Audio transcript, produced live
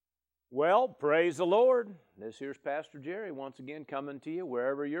Well, praise the Lord. This here's Pastor Jerry once again coming to you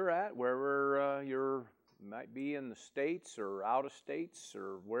wherever you're at, wherever you might be in the States or out of states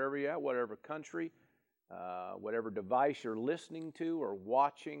or wherever you're at, whatever country, whatever device you're listening to or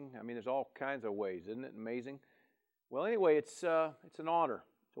watching. I mean, there's all kinds of ways, isn't it amazing? Well, anyway, it's an honor.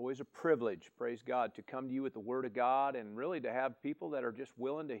 It's always a privilege, praise God, to come to you with the Word of God and really to have people that are just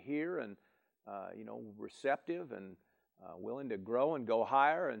willing to hear and, receptive and willing to grow and go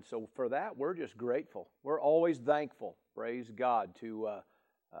higher. And so for that, we're just grateful. We're always thankful, praise God, to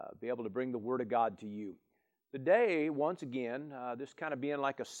be able to bring the Word of God to you. Today, once again, this kind of being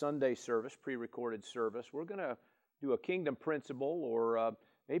like a Sunday service, pre-recorded service, we're going to do a kingdom principle or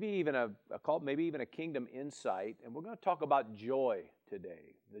maybe even a kingdom insight. And we're going to talk about joy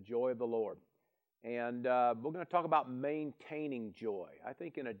today, the joy of the Lord. And we're going to talk about maintaining joy. I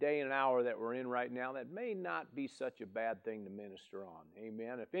think in a day and an hour that we're in right now, that may not be such a bad thing to minister on.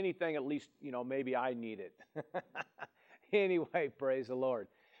 Amen. If anything, at least, maybe I need it. Anyway, praise the Lord.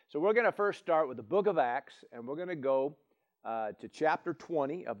 So we're going to first start with the book of Acts, and we're going to go to chapter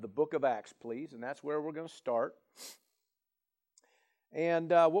 20 of the book of Acts, please. And that's where we're going to start. And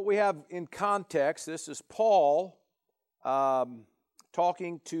what we have in context, this is Paul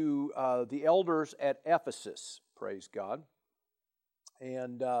talking to the elders at Ephesus, praise God.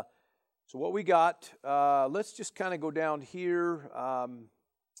 And so what we got, let's just kind of go down here. Going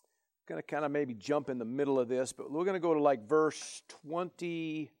to kind of maybe jump in the middle of this, but we're going to go to like verse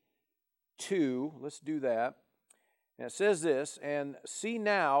 22. Let's do that. And it says this, and see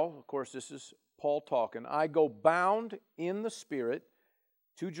now, of course this is Paul talking, I go bound in the Spirit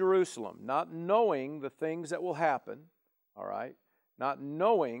to Jerusalem, not knowing the things that will happen, all right? Not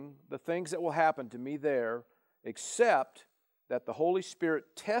knowing the things that will happen to me there, except that the Holy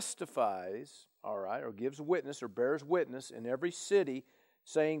Spirit testifies, all right, or gives witness or bears witness in every city,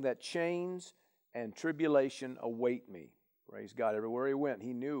 saying that chains and tribulation await me. Praise God. Everywhere he went,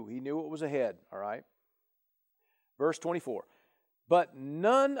 he knew what was ahead, all right. Verse 24, but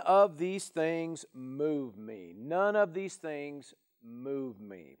none of these things move me. None of these things move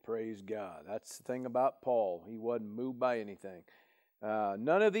me. Praise God. That's the thing about Paul. He wasn't moved by anything.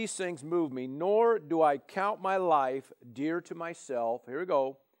 None of these things move me, nor do I count my life dear to myself. Here we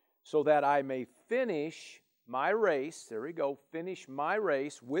go. So that I may finish my race. There we go. Finish my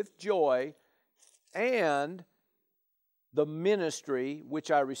race with joy and the ministry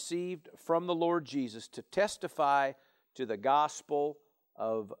which I received from the Lord Jesus to testify to the gospel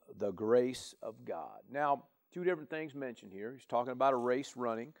of the grace of God. Now, two different things mentioned here. He's talking about a race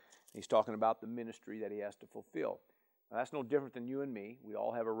running. He's talking about the ministry that he has to fulfill. Now, that's no different than you and me. We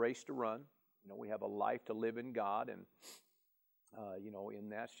all have a race to run. We have a life to live in God, and in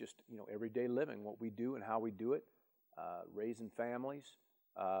that's just everyday living, what we do and how we do it, raising families.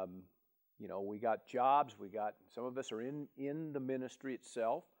 We got jobs. Some of us are in the ministry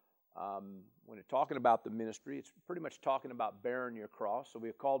itself. When it's talking about the ministry, it's pretty much talking about bearing your cross. So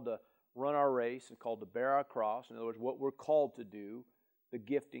we're called to run our race and called to bear our cross. In other words, what we're called to do, the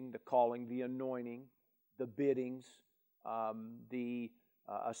gifting, the calling, the anointing, the biddings, the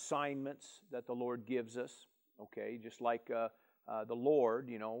assignments that the Lord gives us. Okay, just like the Lord,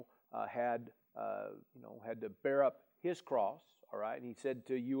 had to bear up His cross. All right, and He said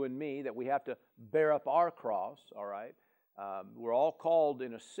to you and me that we have to bear up our cross. All right, we're all called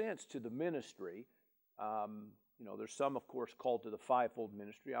in a sense to the ministry. There's some, of course, called to the fivefold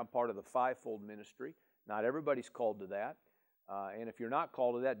ministry. I'm part of the fivefold ministry. Not everybody's called to that, and if you're not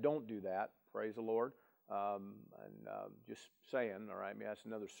called to that, don't do that. Praise the Lord. Just saying, all right, maybe that's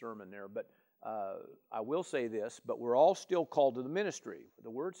another sermon there, but I will say this, but we're all still called to the ministry. The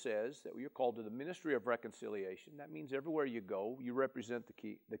Word says that you're called to the ministry of reconciliation. That means everywhere you go, you represent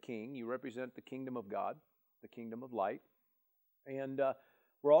the King, you represent the kingdom of God, the kingdom of light, and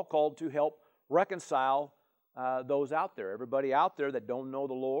we're all called to help reconcile those out there. Everybody out there that don't know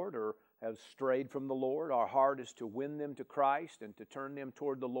the Lord or have strayed from the Lord, our heart is to win them to Christ and to turn them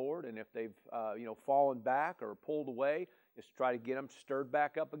toward the Lord. And if they've fallen back or pulled away, is to try to get them stirred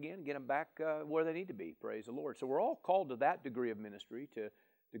back up again, get them back where they need to be. Praise the Lord. So we're all called to that degree of ministry, to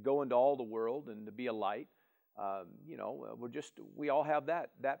go into all the world and to be a light. We all have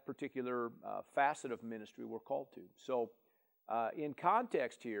that particular facet of ministry we're called to. So in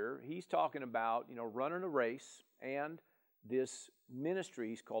context here, he's talking about running a race and this ministry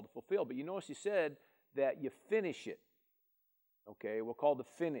he's called to fulfill. But you notice he said that you finish it. Okay, we're called to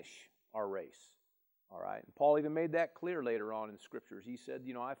finish our race. All right, and Paul even made that clear later on in the Scriptures. He said,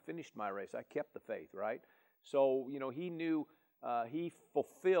 I finished my race. I kept the faith, right? So, he knew he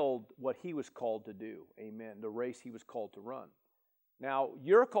fulfilled what he was called to do. Amen. The race he was called to run. Now,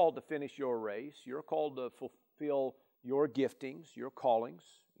 you're called to finish your race. You're called to fulfill your giftings, your callings,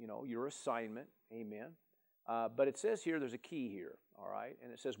 your assignment. Amen. But it says here, there's a key here, all right?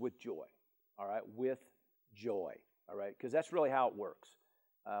 And it says with joy, all right? With joy, all right? Because that's really how it works.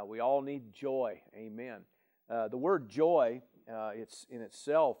 We all need joy. Amen. The word joy, it's in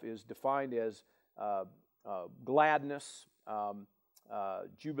itself is defined as gladness,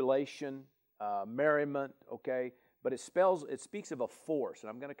 jubilation, merriment, okay? But it speaks of a force, and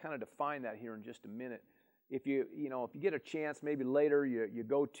I'm going to kind of define that here in just a minute. If you get a chance, maybe later you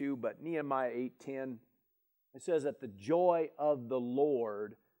go to, but Nehemiah 8:10, it says that the joy of the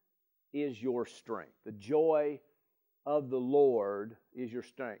Lord is your strength. The joy of the Lord is your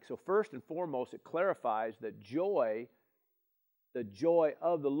strength. So first and foremost, it clarifies that the joy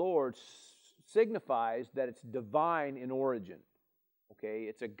of the Lord signifies that it's divine in origin. Okay,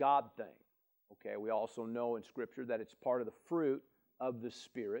 it's a God thing. Okay, we also know in Scripture that it's part of the fruit of the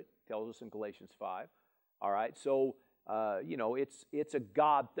Spirit. It tells us in Galatians 5. All right, so it's a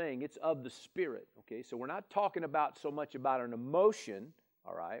God thing. It's of the Spirit. Okay, so we're not talking about so much about an emotion.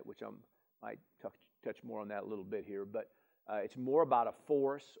 All right, which I might touch more on that a little bit here, but it's more about a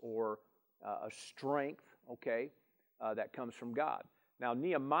force or a strength. Okay, that comes from God. Now,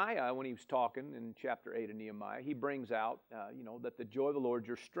 Nehemiah, when he was talking in chapter 8 of Nehemiah, he brings out, that the joy of the Lord is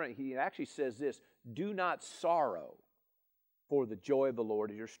your strength. He actually says this, do not sorrow, for the joy of the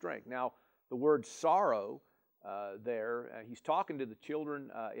Lord is your strength. Now, the word sorrow he's talking to the children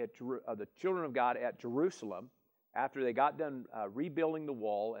of God at Jerusalem after they got done rebuilding the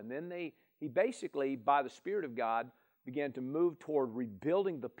wall, and then he basically, by the Spirit of God, began to move toward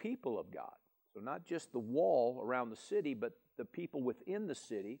rebuilding the people of God. So not just the wall around the city, but the people within the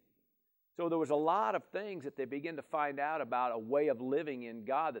city. So there was a lot of things that they began to find out about a way of living in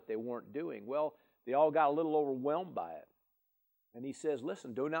God that they weren't doing. Well, they all got a little overwhelmed by it. And he says,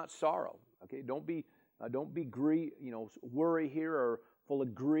 listen, do not sorrow. Okay, don't be worry here or full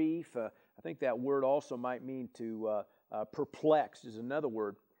of grief. I think that word also might mean to perplexed is another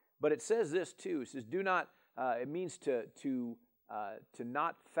word. But it says this too. It says, do not. It means to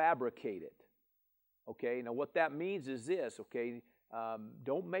not fabricate it. Okay, now what that means is this, okay,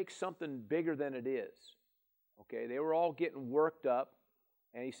 don't make something bigger than it is. Okay, they were all getting worked up,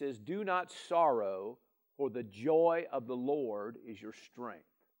 and he says, do not sorrow, for the joy of the Lord is your strength.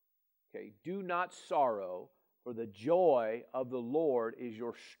 Okay, do not sorrow, for the joy of the Lord is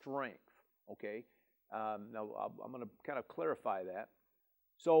your strength. Okay, now I'm going to kind of clarify that.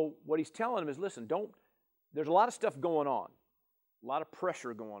 So what he's telling them is, listen, there's a lot of stuff going on, a lot of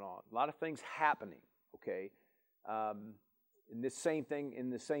pressure going on, a lot of things happening. Okay, in this same thing, in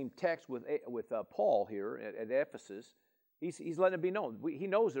the same text with Paul here at Ephesus, he's letting it be known. He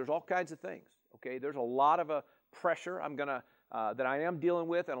knows there's all kinds of things. Okay, there's a lot of pressure that I am dealing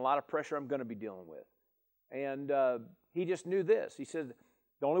with, and a lot of pressure I'm going to be dealing with. And he just knew this. He said,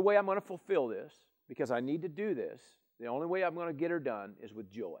 the only way I'm going to fulfill this, because I need to do this, the only way I'm going to get her done is with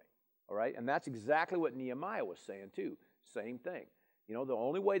joy. All right, and that's exactly what Nehemiah was saying too. Same thing. The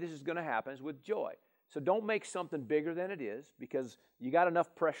only way this is going to happen is with joy. So don't make something bigger than it is, because you got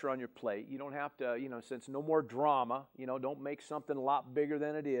enough pressure on your plate. You don't have to, since no more drama, don't make something a lot bigger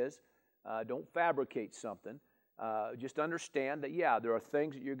than it is. Don't fabricate something. Just understand that, there are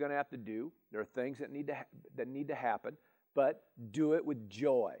things that you're going to have to do. There are things that need to happen, but do it with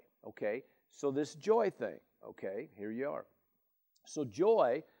joy, okay? So this joy thing, okay, here you are. So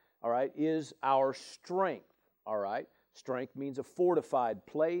joy, all right, is our strength, all right? Strength means a fortified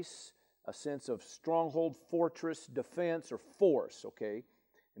place, a sense of stronghold, fortress, defense, or force, okay?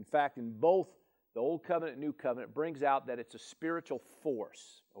 In fact, in both the Old Covenant and New Covenant, it brings out that it's a spiritual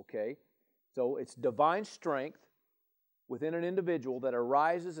force, okay? So it's divine strength within an individual that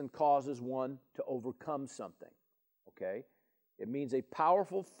arises and causes one to overcome something, okay? It means a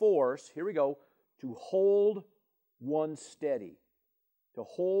powerful force, here we go, to hold one steady. To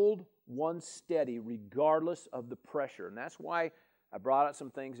hold one steady regardless of the pressure. And that's why I brought out some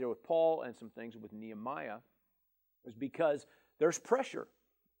things there with Paul and some things with Nehemiah, is because there's pressure.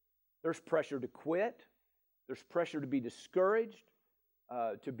 There's pressure to quit. There's pressure to be discouraged,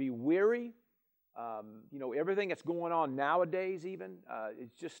 to be weary. Everything that's going on nowadays even,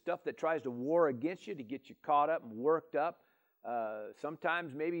 it's just stuff that tries to war against you to get you caught up and worked up.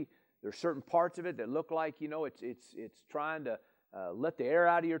 Sometimes maybe there's certain parts of it that look like, it's trying to let the air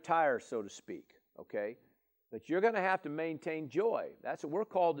out of your tires, so to speak, okay? But you're going to have to maintain joy. That's what we're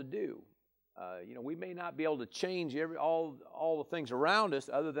called to do. We may not be able to change all the things around us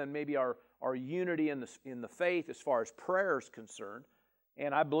other than maybe our unity in the faith as far as prayer is concerned.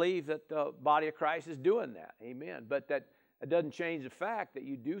 And I believe that the body of Christ is doing that. Amen. But that It doesn't change the fact that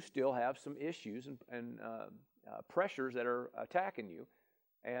you do still have some issues and pressures that are attacking you.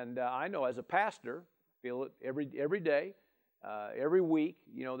 And I know as a pastor, feel it every day, every week,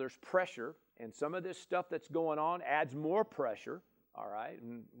 there's pressure. And some of this stuff that's going on adds more pressure, all right,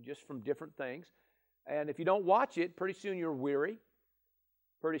 and just from different things. And if you don't watch it, pretty soon you're weary.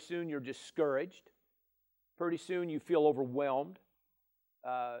 Pretty soon you're discouraged. Pretty soon you feel overwhelmed.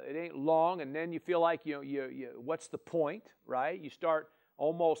 It ain't long, and then you feel like, what's the point, right? You start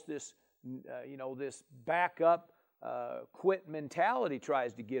almost this, this backup, quit mentality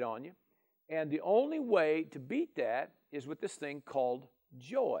tries to get on you. And the only way to beat that is with this thing called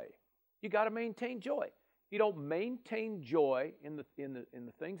joy. You got to maintain joy. If you don't maintain joy in the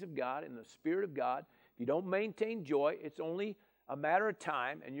things of God, in the Spirit of God, if you don't maintain joy, it's only a matter of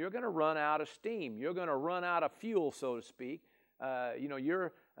time, and you're going to run out of steam. You're going to run out of fuel, so to speak.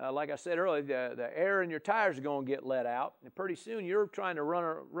 You're like I said earlier, the air in your tires are going to get let out, and pretty soon you're trying to run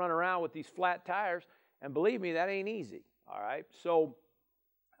around with these flat tires, and believe me, that ain't easy. All right, so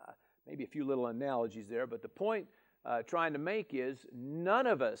maybe a few little analogies there, but the point trying to make is none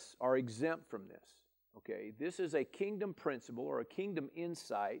of us are exempt from this. Okay, this is a kingdom principle or a kingdom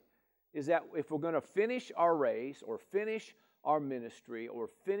insight. Is that if we're going to finish our race or finish our ministry or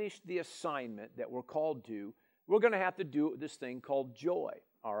finish the assignment that we're called to, we're going to have to do this thing called joy,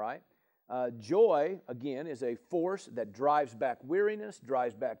 all right? Joy, again, is a force that drives back weariness,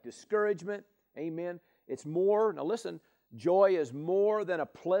 drives back discouragement, amen? It's more, now listen, joy is more than a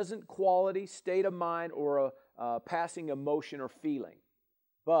pleasant quality, state of mind, or a passing emotion or feeling.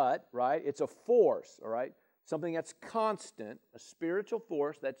 But, right, it's a force, all right? Something that's constant, a spiritual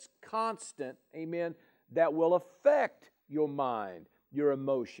force that's constant, amen, that will affect your mind, your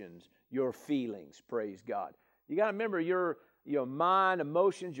emotions, your feelings, praise God. You got to remember your mind,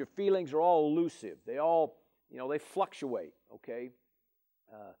 emotions, your feelings are all elusive. They all, they fluctuate, okay?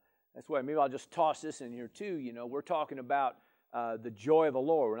 That's why maybe I'll just toss this in here too. We're talking about the joy of the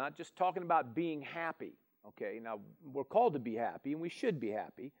Lord. We're not just talking about being happy, okay? Now, we're called to be happy, and we should be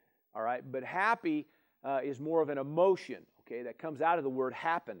happy, all right? But happy is more of an emotion, okay, that comes out of the word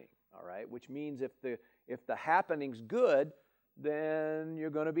happening, all right? Which means if the happening's good, then you're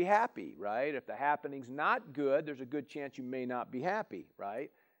going to be happy, right? If the happening's not good, there's a good chance you may not be happy,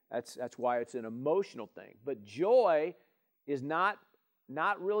 right? That's why it's an emotional thing. But joy is not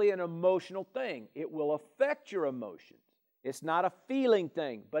really an emotional thing. It will affect your emotions. It's not a feeling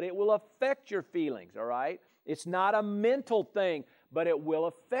thing, but it will affect your feelings, all right? It's not a mental thing, but it will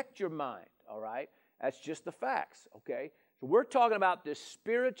affect your mind, all right? That's just the facts, okay? So we're talking about this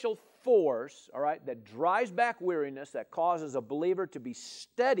spiritual force, all right, that drives back weariness, that causes a believer to be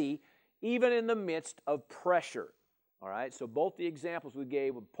steady even in the midst of pressure, all right? So both the examples we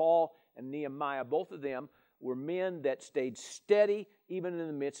gave of Paul and Nehemiah, both of them were men that stayed steady even in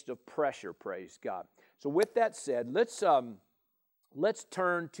the midst of pressure, praise God. So with that said, let's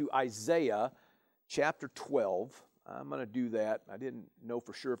turn to Isaiah chapter 12. I'm going to do that. I didn't know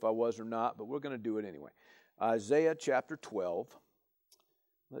for sure if I was or not, but we're going to do it anyway. Isaiah chapter 12.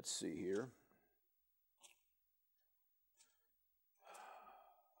 Let's see here.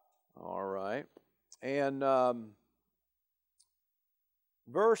 All right. And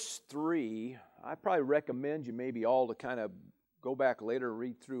verse 3, I probably recommend you maybe all to kind of go back later and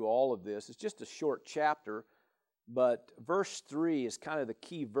read through all of this. It's just a short chapter, but verse 3 is kind of the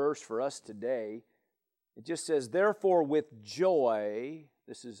key verse for us today. It just says, therefore with joy,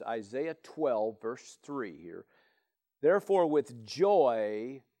 this is Isaiah 12, verse 3 here. Therefore with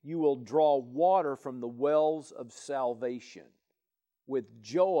joy you will draw water from the wells of salvation. With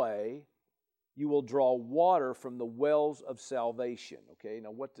joy you will draw water from the wells of salvation. Okay,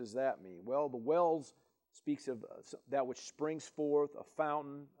 now what does that mean? Well, the wells speaks of that which springs forth, a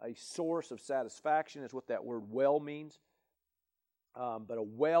fountain, a source of satisfaction is what that word well means. But a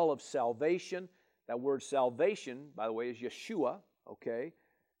well of salvation, that word salvation, by the way, is Yeshua, okay?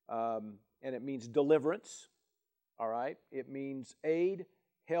 And it means deliverance, all right? It means aid,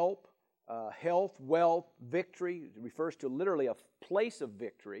 help, health, wealth, victory. It refers to literally a place of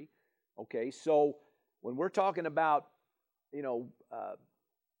victory, okay? So when we're talking about,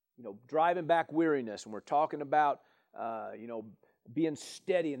 driving back weariness, and we're talking about, being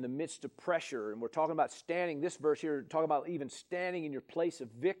steady in the midst of pressure, and we're talking about standing, this verse here, talking about even standing in your place of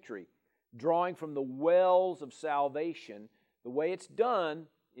victory, drawing from the wells of salvation, the way it's done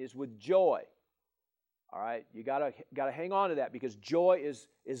is with joy. All right, you gotta hang on to that because joy is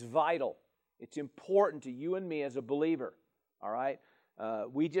vital. It's important to you and me as a believer. All right,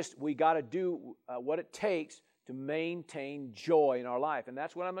 we got to do what it takes to maintain joy in our life, and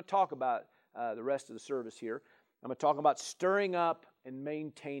that's what I'm going to talk about the rest of the service here. I'm going to talk about stirring up and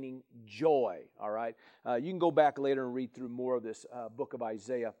maintaining joy, all right? You can go back later and read through more of this book of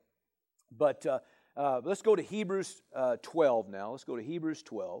Isaiah. But let's go to Hebrews 12 now. Let's go to Hebrews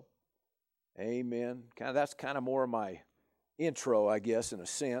 12. Amen. That's kind of more of my intro, I guess, in a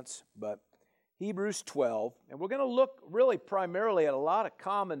sense. But Hebrews 12, and we're going to look really primarily at a lot of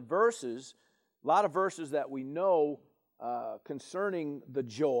common verses, a lot of verses that we know concerning the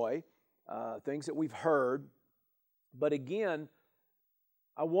joy, things that we've heard. But again,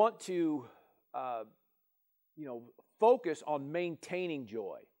 I want to, focus on maintaining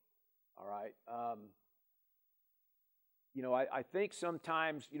joy. All right. I think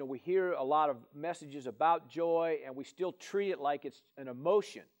sometimes, we hear a lot of messages about joy, and we still treat it like it's an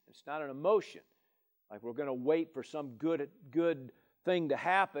emotion. It's not an emotion. Like we're going to wait for some good thing to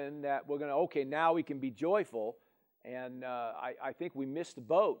happen that we're going to, okay, now we can be joyful. And I think we missed the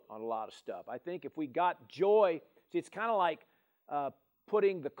boat on a lot of stuff. I think if we got joy, see, it's kind of like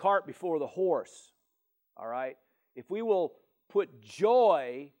putting the cart before the horse, all right? If we will put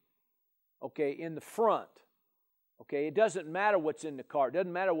joy, okay, in the front, okay, it doesn't matter what's in the cart. It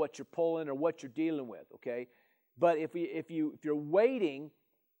doesn't matter what you're pulling or what you're dealing with, okay? But if you're waiting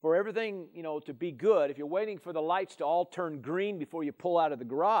for everything, to be good, if you're waiting for the lights to all turn green before you pull out of the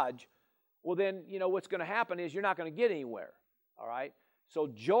garage, well then, what's going to happen is you're not going to get anywhere, all right? So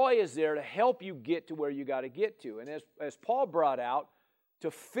joy is there to help you get to where you got to get to. And as Paul brought out, to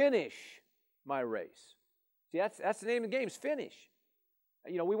finish my race. See, that's the name of the game, is finish.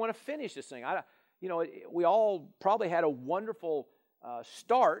 We want to finish this thing. We all probably had a wonderful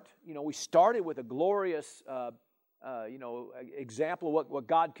start. We started with a glorious, example of what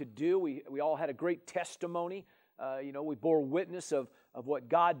God could do. We all had a great testimony. We bore witness of what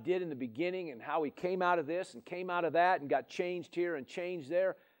God did in the beginning and how He came out of this and came out of that and got changed here and changed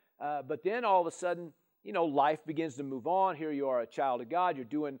there. But then all of a sudden, life begins to move on. Here you are, a child of God. You're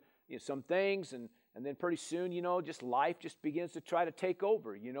doing some things, and then pretty soon, just life just begins to try to take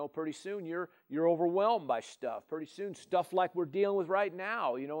over. Pretty soon you're overwhelmed by stuff. Pretty soon, stuff like we're dealing with right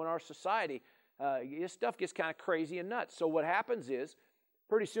now, in our society, this stuff gets kind of crazy and nuts. So what happens is,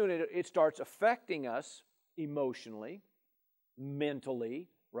 pretty soon it starts affecting us emotionally, mentally,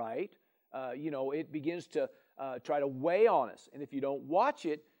 right? It begins to try to weigh on us. And if you don't watch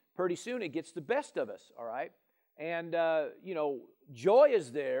it, pretty soon it gets the best of us, all right? And, joy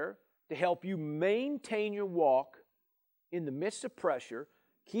is there to help you maintain your walk in the midst of pressure,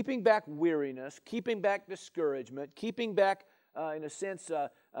 keeping back weariness, keeping back discouragement, keeping back, in a sense,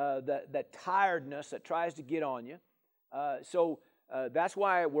 that tiredness that tries to get on you. So that's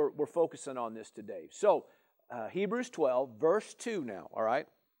why we're focusing on this today. So, Hebrews 12, verse 2 now, all right?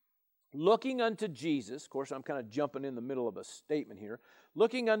 Looking unto Jesus, of course, I'm kind of jumping in the middle of a statement here.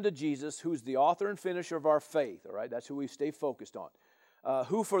 Looking unto Jesus, who's the author and finisher of our faith, all right? That's who we stay focused on.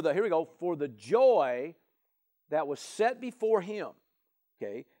 For the joy that was set before Him,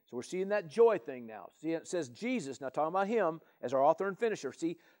 okay? So we're seeing that joy thing now. See, it says Jesus, now talking about Him as our author and finisher.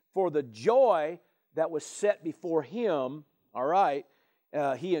 See, for the joy that was set before Him, all right,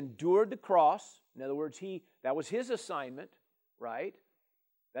 He endured the cross. In other words, that was His assignment, right?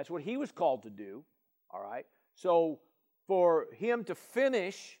 That's what He was called to do, all right? So for Him to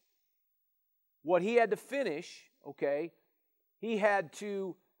finish what He had to finish, okay, He had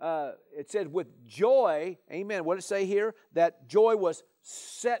to, it said with joy, amen, what did it say here? That joy was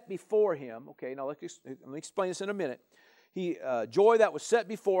set before Him. Okay, now let me explain this in a minute. Joy that was set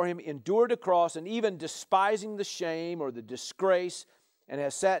before Him, endured the cross, and even despising the shame or the disgrace, and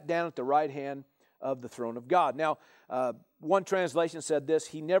has sat down at the right hand of the throne of God. Now, one translation said this: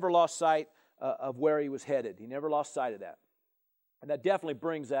 He never lost sight of where He was headed. He never lost sight of that. And that definitely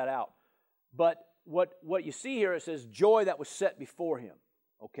brings that out. But what you see here, it says joy that was set before Him.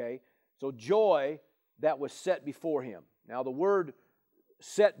 Okay? So joy that was set before Him. Now, the word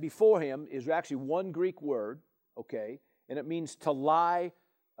set before Him is actually one Greek word, okay? And it means to lie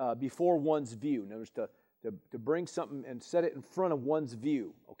before one's view. In other words, to bring something and set it in front of one's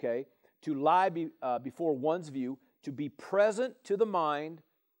view, okay? To lie before one's view, to be present to the mind,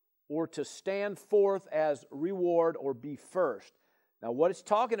 or to stand forth as reward or be first. Now, what it's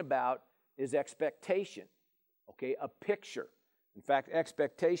talking about is expectation, okay? A picture. In fact,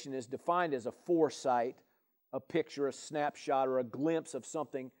 expectation is defined as a foresight, a picture, a snapshot, or a glimpse of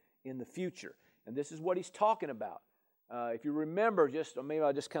something in the future. And this is what he's talking about. If you remember, maybe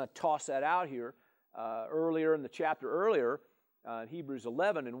I'll just kind of toss that out here. Earlier in the chapter in Hebrews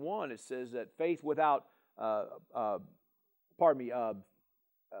 11 and 1, it says that faith without, let me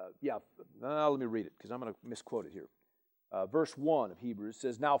read it because I'm going to misquote it here. verse 1 of Hebrews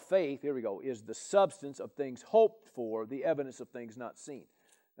says, now faith, here we go, is the substance of things hoped for, the evidence of things not seen.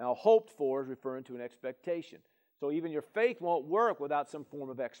 Now hoped for is referring to an expectation. So even your faith won't work without some form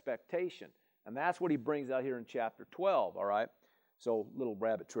of expectation. And that's what he brings out here in chapter 12, all right? So little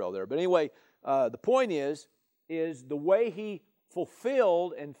rabbit trail there. But anyway, the point is the way he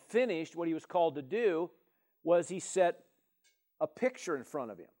fulfilled and finished what he was called to do was he set a picture in front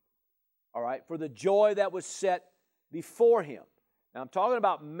of him, all right, for the joy that was set before him. Now I'm talking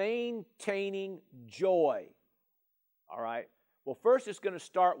about maintaining joy, all right? Well, first it's going to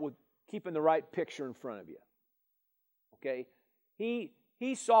start with keeping the right picture in front of you, okay? He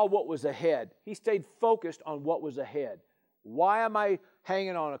saw what was ahead. He stayed focused on what was ahead. Why am I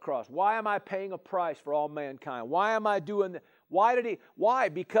hanging on a cross? Why am I paying a price for all mankind? Why am I doing that? Why?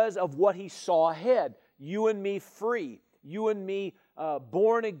 Because of what he saw ahead. You and me free. You and me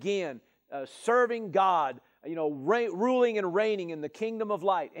born again, serving God, ruling and reigning in the kingdom of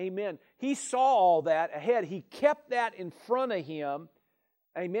light. Amen. He saw all that ahead. He kept that in front of him.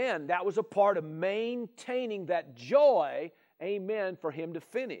 Amen. That was a part of maintaining that joy, amen, for him to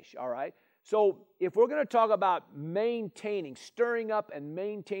finish. All right. So if we're going to talk about maintaining, stirring up and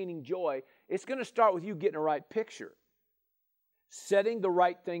maintaining joy, it's going to start with you getting a right picture, setting the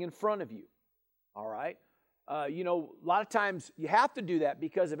right thing in front of you. All right? A lot of times you have to do that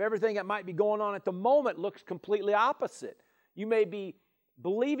because of everything that might be going on at the moment looks completely opposite. You may be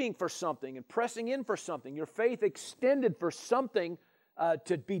believing for something and pressing in for something. Your faith extended for something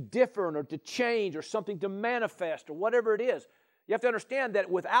to be different or to change or something to manifest or whatever it is. You have to understand that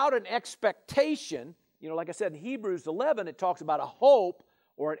without an expectation, like I said in Hebrews 11, it talks about a hope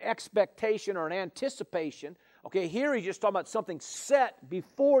or an expectation or an anticipation. Okay, here he's just talking about something set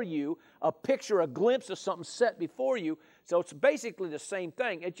before you, a picture, a glimpse of something set before you. So it's basically the same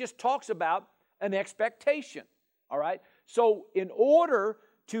thing. It just talks about an expectation, all right? So in order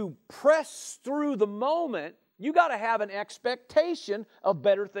to press through the moment, you got to have an expectation of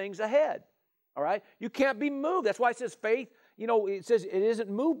better things ahead, all right? You can't be moved. That's why it says faith, it says it isn't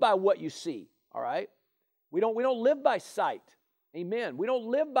moved by what you see, all right? We don't live by sight. Amen. We don't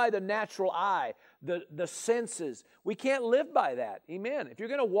live by the natural eye, the senses. We can't live by that. Amen. If you're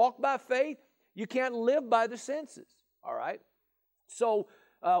going to walk by faith, you can't live by the senses. All right? So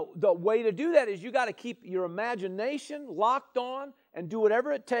the way to do that is you got to keep your imagination locked on and do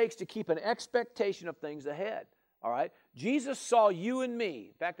whatever it takes to keep an expectation of things ahead. All right? Jesus saw you and me.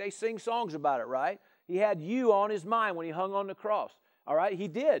 In fact, they sing songs about it, right? He had you on his mind when he hung on the cross. All right? He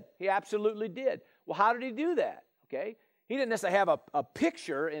did. He absolutely did. Well, how did he do that? Okay? He didn't necessarily have a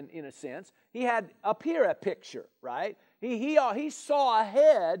picture in a sense. He had up here a picture, right? He saw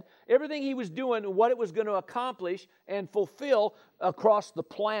ahead everything he was doing, what it was going to accomplish and fulfill across the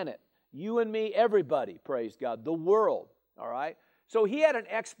planet. You and me, everybody, praise God, the world, all right? So he had an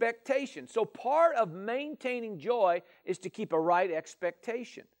expectation. So part of maintaining joy is to keep a right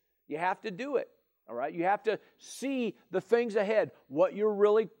expectation. You have to do it, all right? You have to see the things ahead, what you're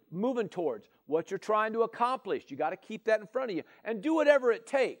really moving towards, what you're trying to accomplish. You got to keep that in front of you and do whatever it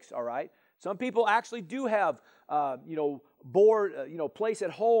takes, all right? Some people actually do have, place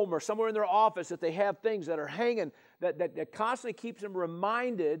at home or somewhere in their office that they have things that are hanging that constantly keeps them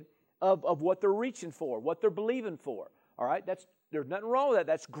reminded of what they're reaching for, what they're believing for, all right? There's nothing wrong with that.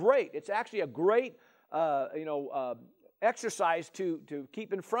 That's great. It's actually a great, exercise to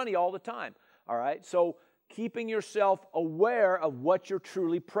keep in front of you all the time, all right? So keeping yourself aware of what you're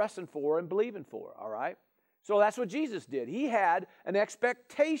truly pressing for and believing for, all right? So that's what Jesus did. He had an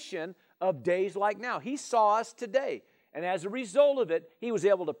expectation of days like now. He saw us today. And as a result of it, he was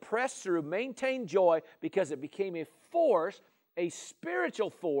able to press through, maintain joy, because it became a force, a spiritual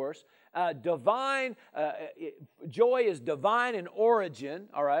force, divine. Joy is divine in origin.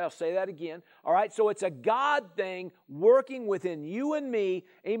 All right, I'll say that again. All right, so it's a God thing working within you and me,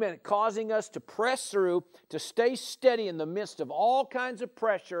 amen, causing us to press through, to stay steady in the midst of all kinds of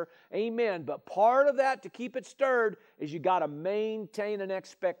pressure, amen. But part of that, to keep it stirred, is you got to maintain an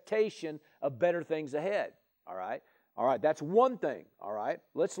expectation of better things ahead. All right. All right, that's one thing, all right?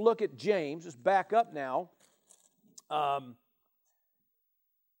 Let's look at James. Let's back up now.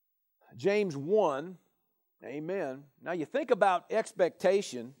 James 1, amen. Now you think about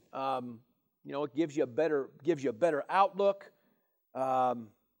expectation, it gives you a better outlook.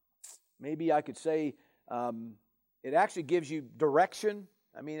 Maybe I could say it actually gives you direction.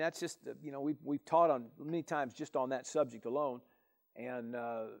 I mean, that's just, we've taught on many times just on that subject alone. And,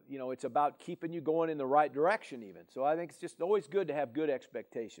 it's about keeping you going in the right direction even. So I think it's just always good to have good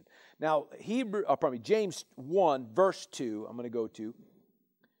expectation. Now, James 1, verse 2, I'm going to go to.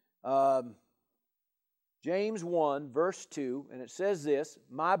 James 1, verse 2, and it says this,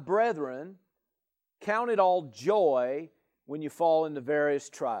 "My brethren, count it all joy when you fall into various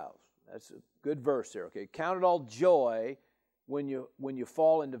trials." That's a good verse there, okay? Count it all joy when you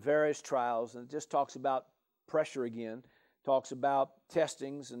fall into various trials. And it just talks about pressure again, talks about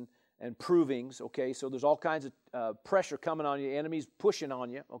testings and provings, okay? So there's all kinds of pressure coming on you, enemies pushing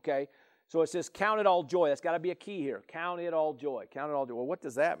on you, okay? So it says, count it all joy. That's got to be a key here. Count it all joy. Count it all joy. Well, what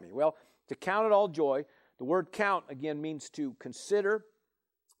does that mean? Well, to count it all joy, the word count, again, means to consider,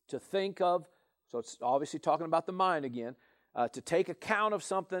 to think of. So it's obviously talking about the mind again. To take account of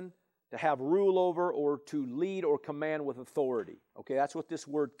something, to have rule over, or to lead or command with authority. Okay, that's what this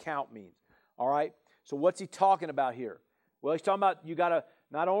word count means. All right? So what's he talking about here? Well, he's talking about you got to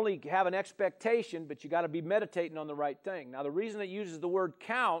not only have an expectation, but you got to be meditating on the right thing. Now, the reason it uses the word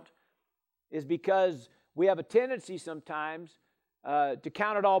count is because we have a tendency sometimes to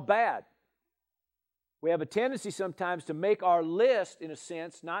count it all bad. We have a tendency sometimes to make our list, in a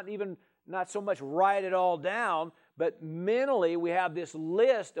sense, not so much write it all down, but mentally we have this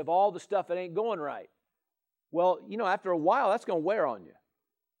list of all the stuff that ain't going right. Well, after a while, that's going to wear on you.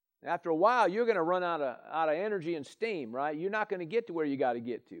 After a while, you're going to run out of energy and steam, right? You're not going to get to where you got to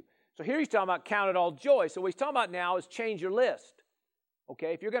get to. So here he's talking about count it all joy. So what he's talking about now is change your list.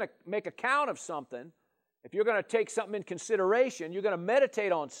 Okay, if you're going to make a count of something, if you're going to take something in consideration, you're going to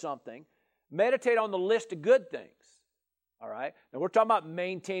meditate on something, meditate on the list of good things. All right? Now we're talking about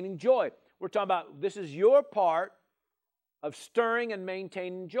maintaining joy. We're talking about this is your part of stirring and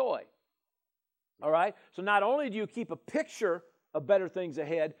maintaining joy. All right? So not only do you keep a picture of better things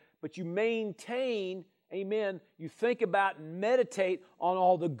ahead, but you maintain, amen, you think about and meditate on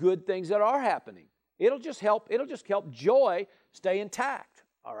all the good things that are happening. It'll just help joy stay intact.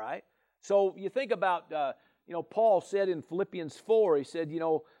 All right? So you think about, Paul said in Philippians 4, he said,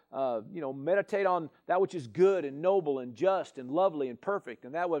 meditate on that which is good and noble and just and lovely and perfect,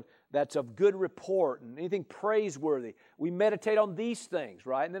 and that's of good report and anything praiseworthy. We meditate on these things,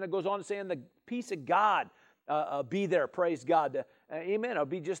 right? And then it goes on to say, and the peace of God be there, praise God. Amen. I'll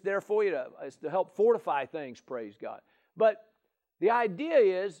be just there for you to help fortify things, praise God. But the idea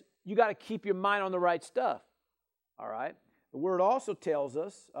is you got to keep your mind on the right stuff. All right? The Word also tells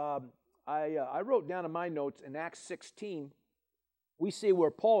us, I wrote down in my notes in Acts 16, we see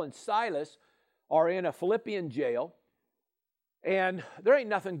where Paul and Silas are in a Philippian jail, and there ain't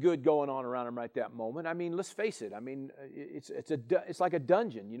nothing good going on around them right that moment. I mean, let's face it. I mean, it's like a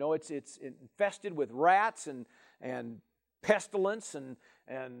dungeon. It's infested with rats and pestilence and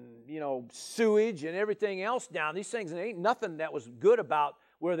sewage and everything else down. These things, and ain't nothing that was good about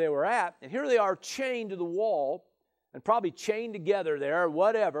where they were at. And here they are chained to the wall and probably chained together there or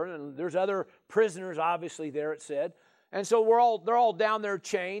whatever. And there's other prisoners obviously there, it said. And so they're all down there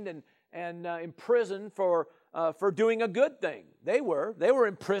chained and in prison for doing a good thing. They were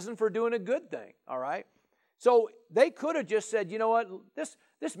in prison for doing a good thing. All right. So they could have just said, you know what,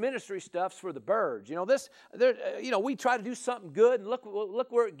 this ministry stuff's for the birds. We try to do something good, and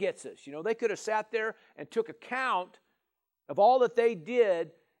look where it gets us. They could have sat there and took account of all that they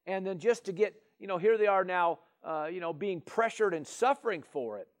did, and then just to get, here they are now, being pressured and suffering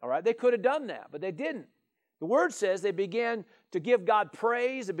for it. All right. They could have done that, but they didn't. The Word says they began to give God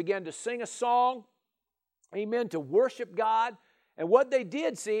praise. They began to sing a song, amen, to worship God. And what they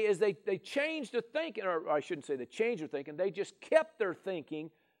did see is they changed their thinking, or I shouldn't say they changed their thinking. They just kept their thinking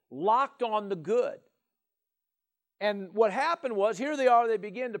locked on the good. And what happened was, here they are, they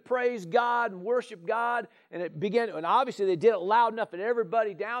began to praise God and worship God. And obviously they did it loud enough that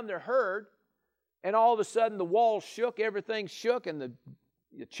everybody down there heard. And all of a sudden the walls shook, everything shook, and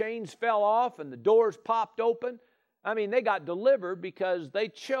the chains fell off and the doors popped open. I mean, they got delivered because they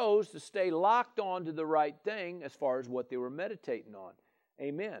chose to stay locked on to the right thing as far as what they were meditating on.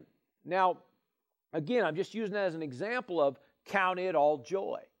 Amen. Now, again, I'm just using that as an example of count it all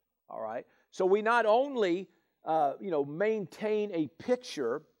joy. All right? So we not only, maintain a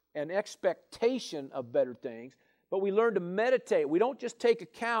picture, an expectation of better things, but we learn to meditate. We don't just take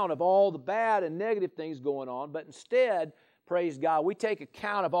account of all the bad and negative things going on, but instead, praise God, we take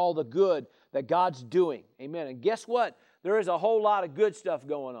account of all the good that God's doing. Amen. And guess what? There is a whole lot of good stuff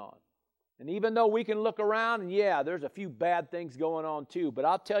going on. And even though we can look around and there's a few bad things going on too. But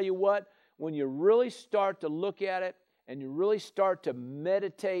I'll tell you what, when you really start to look at it and you really start to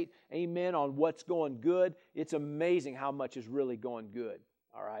meditate, amen, on what's going good, it's amazing how much is really going good.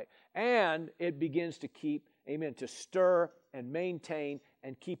 All right. And it begins to keep, amen, to stir and maintain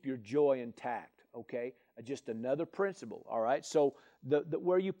and keep your joy intact. Okay. Just another principle, all right? So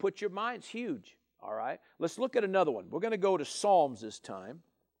where you put your mind's huge, all right? Let's look at another one. We're going to go to Psalms this time.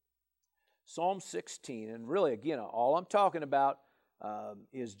 Psalm 16, and really, again, all I'm talking about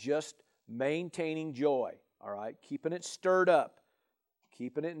is just maintaining joy, all right? Keeping it stirred up,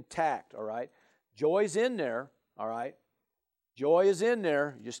 keeping it intact, all right? Joy's in there, all right? Joy is in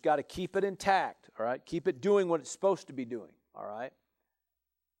there. You just got to keep it intact, all right? Keep it doing what it's supposed to be doing, all right?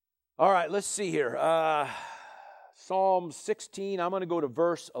 All right, let's see here. Psalm 16, I'm going to go to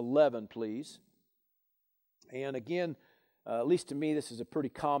verse 11, please. And again, at least to me, this is a pretty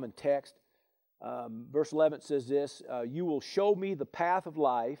common text. Verse 11 says this, you will show me the path of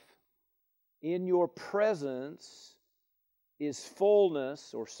life. In your presence is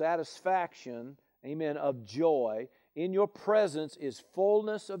fullness or satisfaction, amen, of joy. In your presence is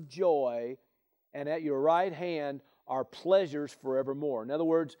fullness of joy, and at your right hand are pleasures forevermore. In other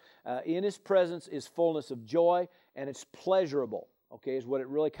words, in His presence is fullness of joy, and it's pleasurable, okay, is what it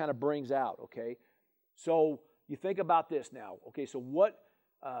really kind of brings out, okay? So you think about this now, okay, so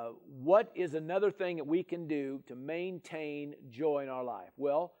what is another thing that we can do to maintain joy in our life?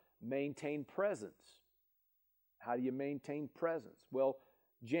 Well, maintain presence. How do you maintain presence? Well,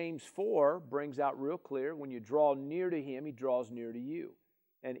 James 4 brings out real clear, when you draw near to Him, He draws near to you.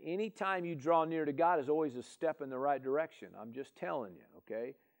 And any time you draw near to God is always a step in the right direction. I'm just telling you,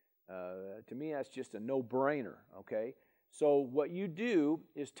 okay? To me, that's just a no-brainer, okay? So what you do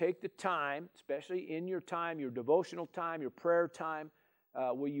is take the time, especially in your time, your devotional time, your prayer time,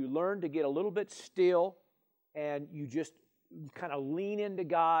 where you learn to get a little bit still and you just kind of lean into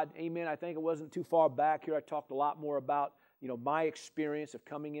God. Amen. I think it wasn't too far back here. I talked a lot more about, my experience of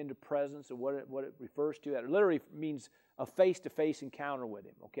coming into presence and what it refers to. That literally means a face-to-face encounter with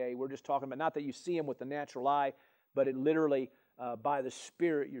Him, okay? We're just talking about not that you see Him with the natural eye, but it literally, by the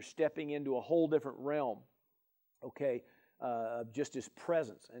Spirit, you're stepping into a whole different realm, okay, of just His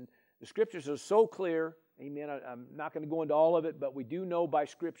presence. And the Scriptures are so clear, amen. I'm not going to go into all of it, but we do know by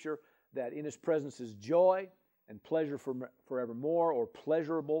Scripture that in His presence is joy and pleasure forevermore, or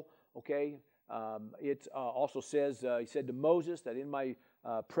pleasurable, okay? It also says, He said to Moses that in my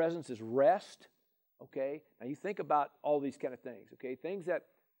presence is rest, okay? Now you think about all these kind of things, okay? Things that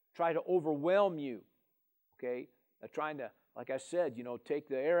try to overwhelm you, okay? Trying to, like I said, take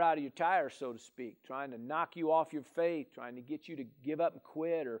the air out of your tires, so to speak, trying to knock you off your faith, trying to get you to give up and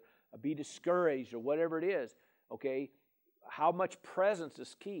quit or be discouraged or whatever it is, okay? How much presence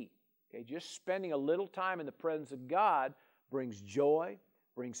is key, okay? Just spending a little time in the presence of God brings joy,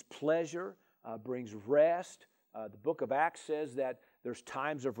 brings pleasure, brings rest. The book of Acts says that there's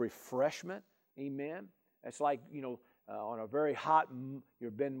times of refreshment, amen? It's like, on a very hot,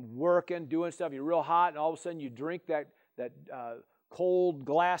 you've been working, doing stuff, you're real hot, and all of a sudden you drink that cold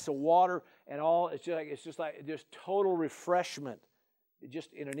glass of water, and it's just like total refreshment,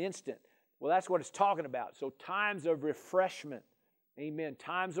 just in an instant. Well, that's what it's talking about. So times of refreshment, amen.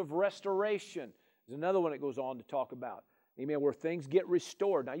 Times of restoration is another one it goes on to talk about, amen, where things get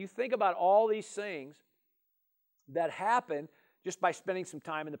restored. Now you think about all these things that happen just by spending some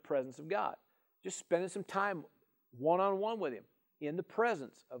time in the presence of God, just spending some time one-on-one with Him in the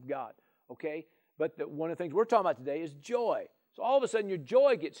presence of God, okay? But one of the things we're talking about today is joy. So all of a sudden your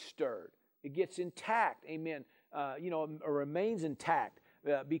joy gets stirred. It gets intact, amen, or remains intact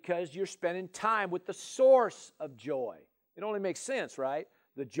because you're spending time with the source of joy. It only makes sense, right?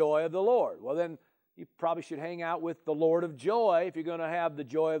 The joy of the Lord. Well, then you probably should hang out with the Lord of joy if you're going to have the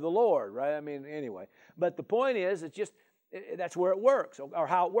joy of the Lord, right? I mean, anyway. But the point is, that's where it works, or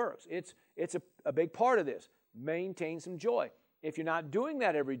how it works. It's a big part of this. Maintain some joy. If you're not doing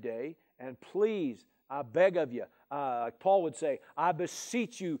that every day, and please, I beg of you, Paul would say, I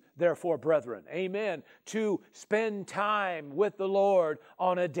beseech you, therefore, brethren, amen, to spend time with the Lord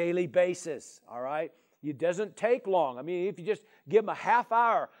on a daily basis, all right? It doesn't take long. I mean, if you just give Him a half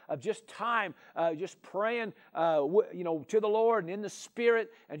hour of just time, just praying, to the Lord and in the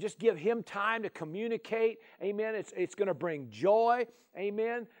Spirit, and just give Him time to communicate, amen, it's going to bring joy,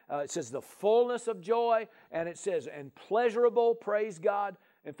 amen. It says the fullness of joy, and it says, and pleasurable, praise God.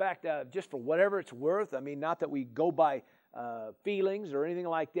 In fact, just for whatever it's worth, I mean, not that we go by feelings or anything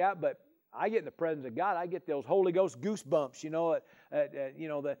like that, but I get in the presence of God, I get those Holy Ghost goosebumps,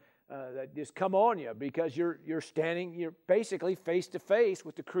 that just come on you because you're basically face to face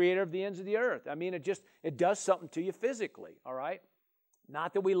with the Creator of the ends of the earth. I mean, it does something to you physically, all right?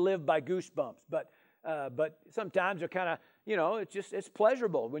 Not that we live by goosebumps, but sometimes they're kind of, it's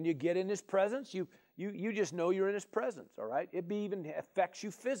pleasurable. When you get in His presence, you just know you're in His presence, all right? It even affects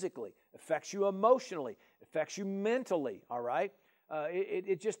you physically, affects you emotionally, affects you mentally, all right?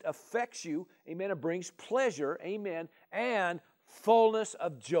 It just affects you, amen. It brings pleasure, amen, and fullness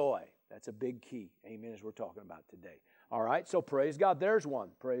of joy. That's a big key, amen, as we're talking about today. All right, so praise God. There's one.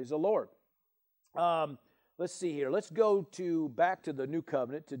 Praise the Lord. Let's see here. Let's go back to the New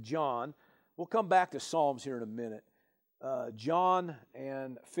Covenant, to John. We'll come back to Psalms here in a minute. John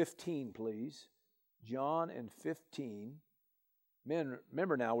and 15, please. John and 15. Men,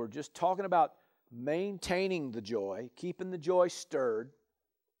 remember now, we're just talking about maintaining the joy, keeping the joy stirred.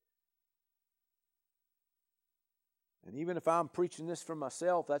 And even if I'm preaching this for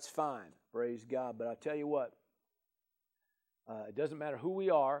myself, that's fine. Praise God. But I tell you what, it doesn't matter who we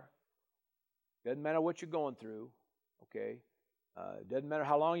are. It doesn't matter what you're going through. Okay? It doesn't matter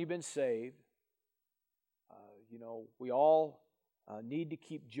how long you've been saved. We all need to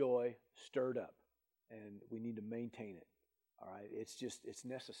keep joy stirred up. And we need to maintain it. All right? It's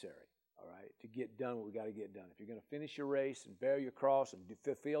necessary. All right? To get done what we got to get done. If you're going to finish your race and bear your cross and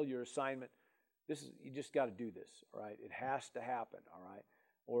fulfill your assignment, you just got to do this, all right? It has to happen, all right?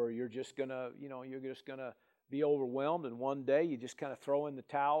 Or you're just gonna be overwhelmed, and one day you just kind of throw in the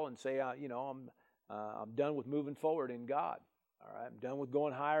towel and say, I'm done with moving forward in God, all right? I'm done with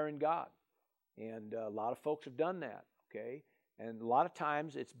going higher in God, and a lot of folks have done that, okay? And a lot of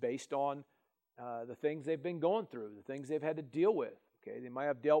times it's based on the things they've been going through, the things they've had to deal with, okay? They might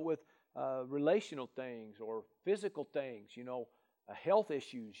have dealt with relational things or physical things, health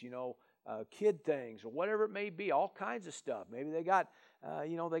issues, kid things or whatever it may be, all kinds of stuff. Maybe they got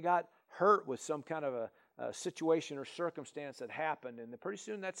hurt with some kind of a situation or circumstance that happened, and pretty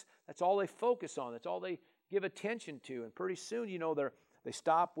soon that's all they focus on. That's all they give attention to, and pretty soon, they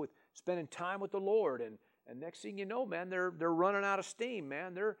stop with spending time with the Lord, and next thing you know, man, they're running out of steam,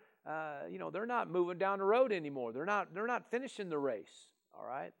 man. They're not moving down the road anymore. They're not finishing the race. All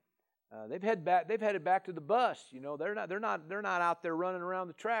right. They've headed back to the bus. They're not out there running around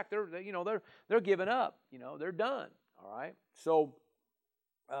the track. They're giving up. They're done. All right. So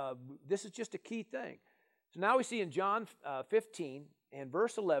this is just a key thing. So now we see in John 15 and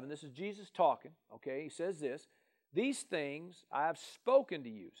verse 11. This is Jesus talking. Okay, he says this: "These things I have spoken to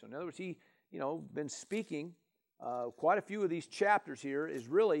you." So in other words, he been speaking. Quite a few of these chapters here is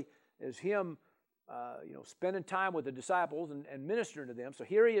him. Spending time with the disciples and ministering to them. So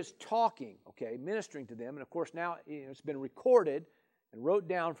here he is talking, okay, ministering to them. And of course now it's been recorded and wrote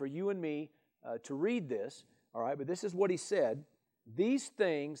down for you and me to read this. All right, but this is what he said: "These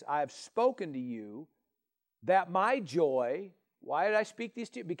things I have spoken to you, that my joy," why did I speak these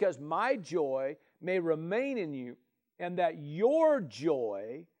to you? "Because my joy may remain in you, and that your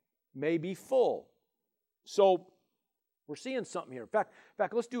joy may be full." So we're seeing something here. In fact,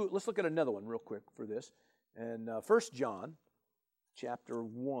 let's look at another one real quick for this. And 1 John, chapter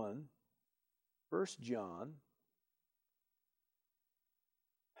 1, 1 John,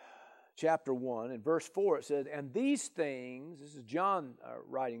 chapter 1, and verse 4, it says, "And these things," this is John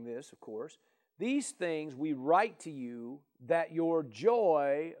writing this, of course, "these things we write to you, that your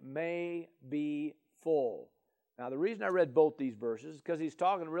joy may be full." Now, the reason I read both these verses is because he's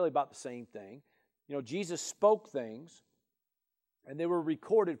talking really about the same thing. Jesus spoke things, and they were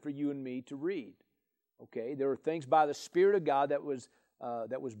recorded for you and me to read. Okay, there were things by the Spirit of God that was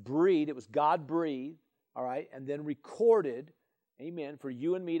breathed. It was God breathed. All right, and then recorded, amen, for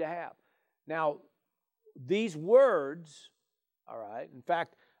you and me to have. Now, these words, all right. In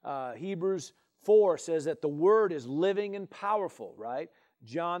fact, Hebrews 4 says that the Word is living and powerful. Right.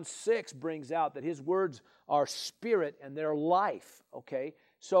 John 6 brings out that His words are spirit and they're life. Okay,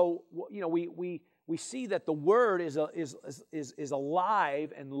 so we see that the Word is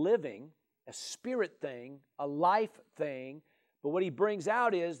alive and living, a spirit thing, a life thing. But what he brings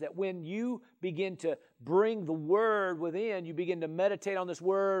out is that when you begin to bring the Word within, you begin to meditate on this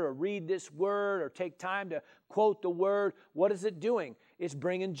Word or read this Word or take time to quote the Word, what is it doing? It's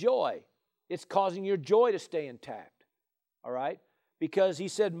bringing joy. It's causing your joy to stay intact. All right? Because he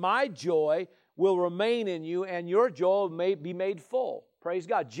said, "My joy will remain in you, and your joy may be made full." Praise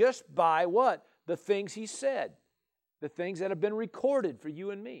God. Just by what? The things he said. The things that have been recorded for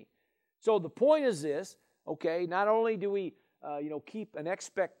you and me. So the point is this, okay, not only do we keep an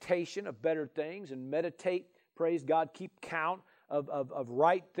expectation of better things and meditate, praise God, keep count of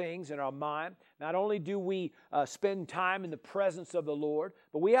right things in our mind. Not only do we spend time in the presence of the Lord,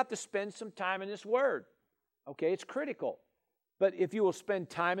 but we have to spend some time in this Word. Okay, it's critical. But if you will spend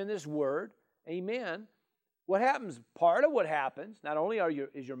time in this Word, amen, what happens? Part of what happens, not only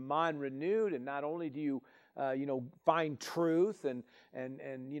is your mind renewed, and not only do you find truth and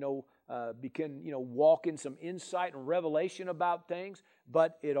walk in some insight and revelation about things,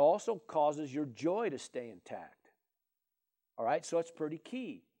 but it also causes your joy to stay intact. All right, so it's pretty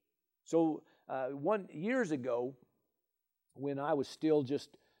key. So years ago, when I was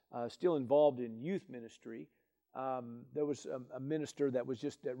still involved in youth ministry, there was a minister that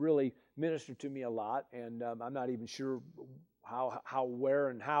really ministered to me a lot, and I'm not even sure where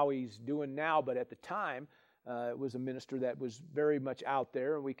and how he's doing now, but at the time, it was a minister that was very much out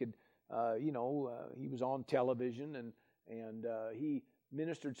there, and we could, he was on television, and he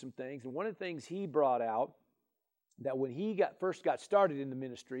ministered some things. And one of the things he brought out, that when he first got started in the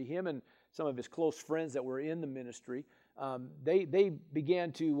ministry, him and some of his close friends that were in the ministry, they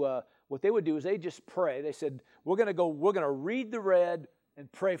began to, what they would do is they just pray. They said, we're going to read the red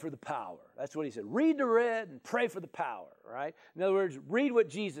and pray for the power. That's what he said. Read the red and pray for the power, right? In other words, read what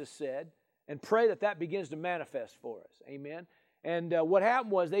Jesus said and pray that begins to manifest for us. Amen? And what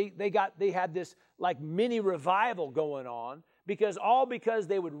happened was they had this like mini revival going on because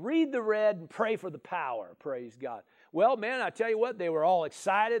they would read the red and pray for the power. Praise God. Well, man, I tell you what, they were all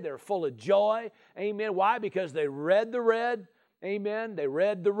excited. They were full of joy. Amen. Why? Because they read the red. Amen. They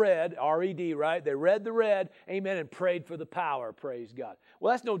read the red, R-E-D, right? They read the red, amen, and prayed for the power. Praise God.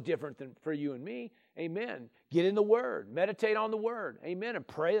 Well, that's no different than for you and me. Amen. Get in the Word. Meditate on the Word. Amen. And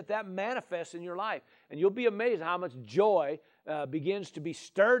pray that manifests in your life. And you'll be amazed how much joy begins to be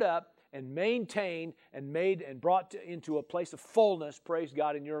stirred up and maintained and made and brought into a place of fullness, praise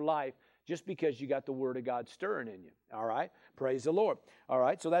God, in your life, just because you got the Word of God stirring in you. All right? Praise the Lord. All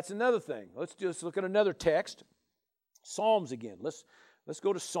right, so that's another thing. Let's just look at another text. Psalms again. Let's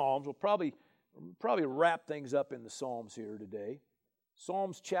go to Psalms. We'll probably wrap things up in the Psalms here today.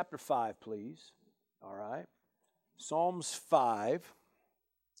 Psalms chapter 5, please. All right. Psalms 5.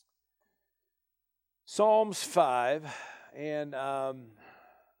 Psalms 5. And I'm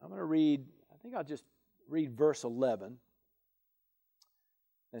going to read, I think I'll just read verse 11.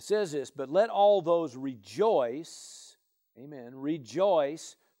 It says this, but let all those rejoice, amen,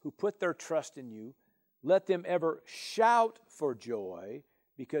 rejoice who put their trust in you. Let them ever shout for joy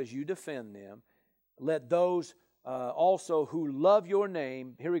because you defend them. Let those also who love your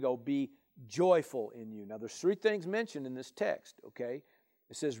name, here we go, be joyful in you. Now, there's three things mentioned in this text, okay?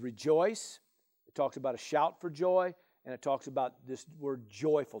 It says rejoice. It talks about a shout for joy, and it talks about this word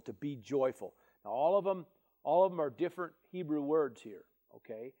joyful, to be joyful. Now, all of them are different Hebrew words here,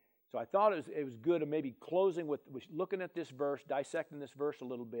 okay? So I thought it was good to maybe closing with looking at this verse, dissecting this verse a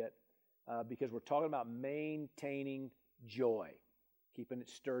little bit, because we're talking about maintaining joy, keeping it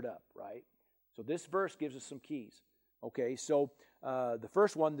stirred up, right? So this verse gives us some keys. Okay, so the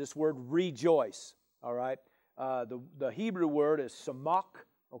first one, this word rejoice, all right? The Hebrew word is samach,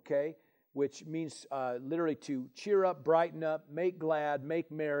 okay, which means literally to cheer up, brighten up, make glad,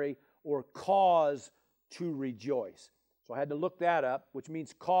 make merry, or cause to rejoice. So I had to look that up, which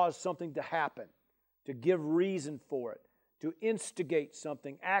means cause something to happen, to give reason for it, to instigate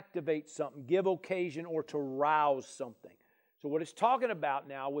something, activate something, give occasion, or to rouse something. So what it's talking about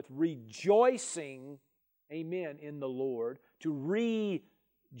now with rejoicing, amen, in the Lord, to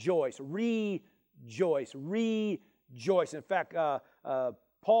rejoice. In fact,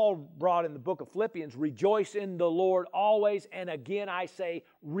 Paul brought in the book of Philippians, rejoice in the Lord always, and again I say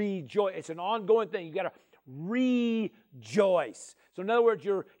rejoice. It's an ongoing thing. You got to rejoice. So in other words,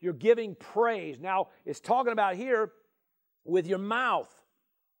 you're giving praise. Now, it's talking about here with your mouth.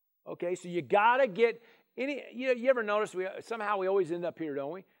 Okay, so you got to get you ever notice we always end up here,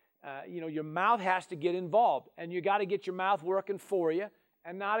 don't we? Your mouth has to get involved, and you got to get your mouth working for you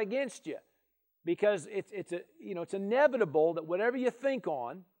and not against you, because it's inevitable that whatever you think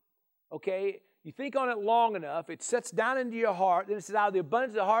on, okay, you think on it long enough, it sets down into your heart. Then it says, out of the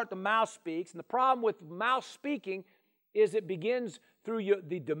abundance of the heart, the mouth speaks. And the problem with mouth speaking is it begins through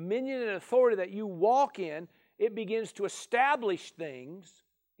the dominion and authority that you walk in. It begins to establish things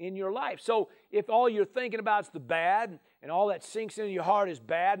in your life. So if all you're thinking about is the bad, and all that sinks into your heart is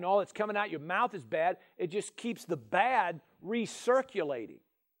bad, and all that's coming out your mouth is bad, it just keeps the bad recirculating.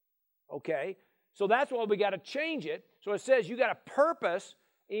 Okay? So that's why we got to change it. So it says you got a purpose,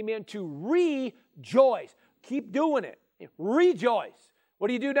 amen, to rejoice. Keep doing it. Rejoice. What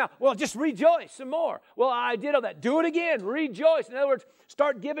do you do now? Well, just rejoice some more. Well, I did all that. Do it again. Rejoice. In other words,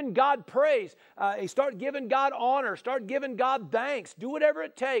 start giving God praise. Start giving God honor. Start giving God thanks. Do whatever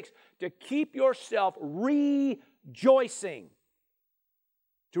it takes to keep yourself rejoicing.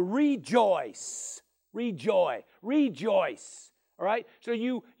 To rejoice. Rejoice. All right? So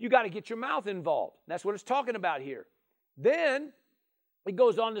you got to get your mouth involved. That's what it's talking about here. Then it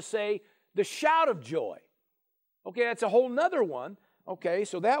goes on to say the shout of joy. Okay, that's a whole nother one. Okay,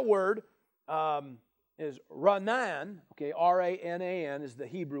 so that word is ranan, okay, R-A-N-A-N is the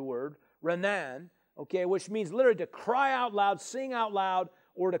Hebrew word, ranan, okay, which means literally to cry out loud, sing out loud,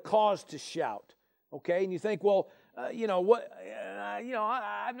 or to cause to shout, okay? And you think, well, I'm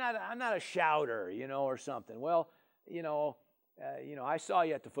not a shouter, or something. Well, I saw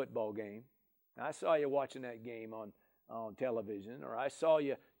you at the football game. I saw you watching that game on television, or I saw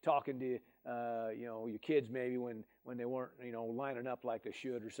you talking to your kids maybe when they weren't lining up like they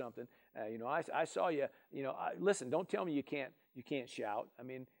should or something. I saw you. Listen, don't tell me you can't shout. I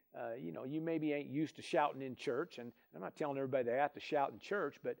mean, you maybe ain't used to shouting in church, and I'm not telling everybody they have to shout in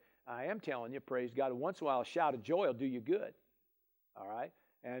church, but I am telling you, praise God, once in a while a shout of joy will do you good. All right,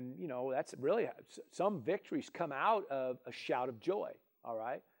 and that's really some victories come out of a shout of joy. All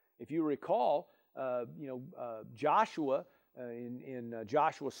right, if you recall, Joshua. In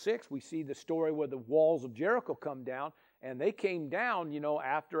Joshua 6, we see the story where the walls of Jericho come down, and they came down,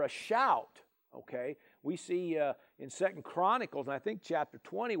 after a shout, okay? We see in 2 Chronicles, and I think chapter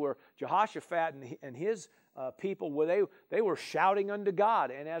 20, where Jehoshaphat and his people, where they were shouting unto God,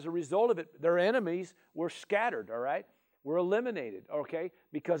 and as a result of it, their enemies were scattered, all right? Were eliminated, okay?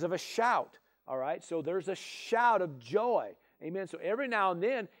 Because of a shout, all right? So there's a shout of joy. Amen. So every now and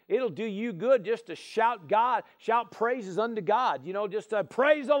then, it'll do you good just to shout praises unto God. Just to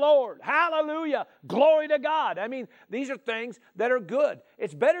praise the Lord. Hallelujah. Glory to God. I mean, these are things that are good.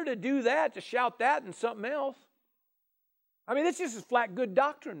 It's better to do that, to shout that, than something else. I mean, this is just flat good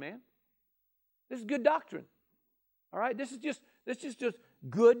doctrine, man. This is good doctrine. All right? This is just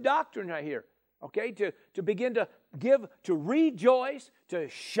good doctrine right here. Okay? To begin to rejoice, to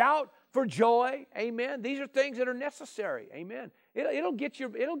shout for joy, amen. These are things that are necessary, amen. It'll get you.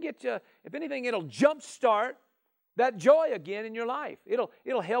 If anything, it'll jumpstart that joy again in your life.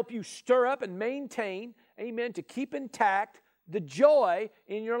 It'll help you stir up and maintain, amen, to keep intact the joy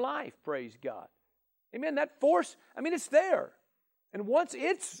in your life. Praise God, amen. That force, it's there, and once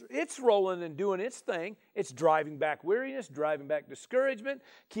it's rolling and doing its thing, it's driving back weariness, driving back discouragement,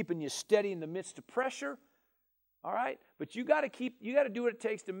 keeping you steady in the midst of pressure. All right? But you got to do what it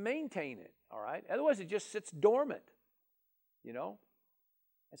takes to maintain it, all right? Otherwise it just sits dormant.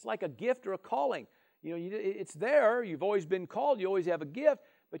 It's like a gift or a calling. It's there, you've always been called, you always have a gift,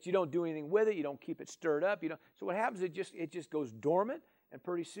 but you don't do anything with it, you don't keep it stirred up, So what happens, it just goes dormant, and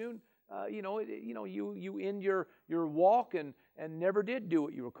pretty soon you end your walk and never did do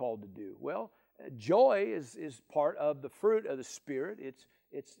what you were called to do. Well, joy is part of the fruit of the Spirit. It's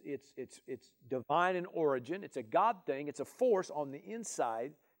divine in origin. It's a God thing. It's a force on the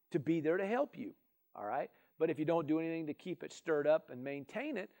inside to be there to help you. All right? But if you don't do anything to keep it stirred up and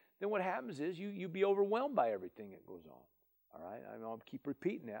maintain it, then what happens is you be overwhelmed by everything that goes on. All right? I'll keep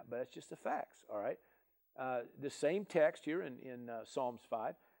repeating that, but that's just the facts. All right? The same text here in Psalms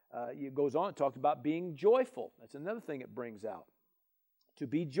 5, it goes on and talks about being joyful. That's another thing it brings out. To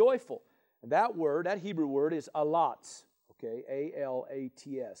be joyful. And that Hebrew word is alats. Okay,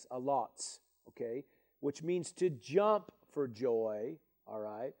 A-L-A-T-S, alats, okay, which means to jump for joy, all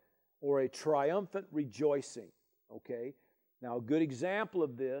right, or a triumphant rejoicing, okay. Now, a good example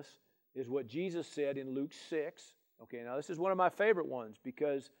of this is what Jesus said in Luke 6, okay. Now, this is one of my favorite ones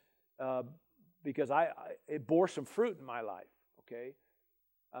because it bore some fruit in my life, okay.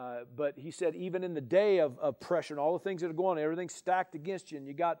 But he said, even in the day of pressure and all the things that are going on, everything's stacked against you, and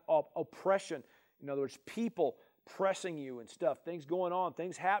you got oppression. In other words, people pressing you and stuff, things going on,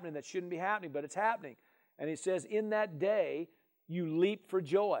 things happening that shouldn't be happening, but it's happening. And he says, in that day, you leap for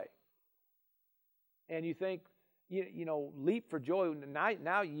joy. And you think, leap for joy.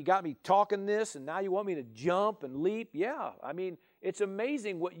 Now you got me talking this, and now you want me to jump and leap? Yeah, it's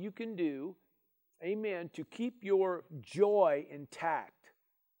amazing what you can do, amen, to keep your joy intact,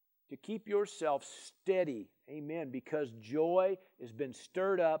 to keep yourself steady, amen, because joy has been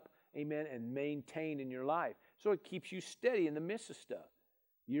stirred up, amen, and maintained in your life. So it keeps you steady in the midst of stuff.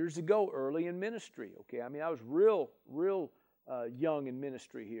 Years ago, early in ministry, okay, I was real young in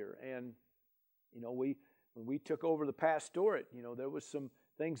ministry here. And, when we took over the pastorate, there was some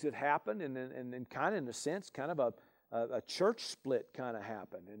things that happened, and then kind of in a sense, kind of a church split kind of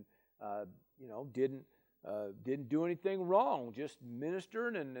happened. And, didn't do anything wrong, just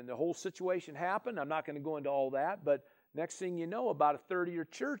ministered, and the whole situation happened. I'm not going to go into all that, but next thing you know, about a third of your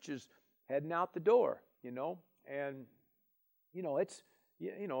church is heading out the door, and, it's,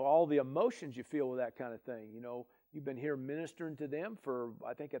 all the emotions you feel with that kind of thing. You've been here ministering to them for,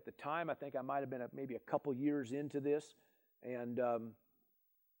 I think at the time, I might have been maybe a couple years into this. And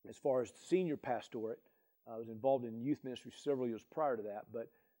as far as senior pastorate, I was involved in youth ministry several years prior to that.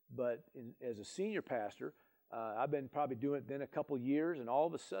 But as a senior pastor, I've been probably doing it then a couple years, and all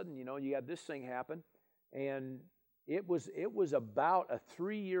of a sudden, you had this thing happen. And it was about a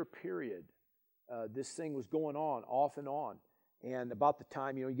 3-year period. This thing was going on, off and on. And about the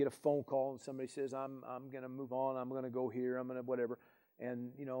time, you get a phone call and somebody says, I'm going to move on, I'm going to go here, I'm going to whatever.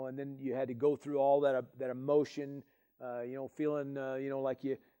 And, and then you had to go through all that emotion, feeling, like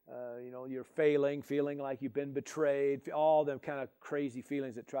you're failing, feeling like you've been betrayed, all them kind of crazy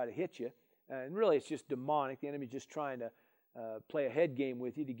feelings that try to hit you. And really, it's just demonic. The enemy's just trying to play a head game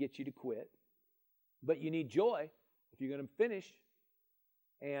with you to get you to quit. But you need joy if you're going to finish.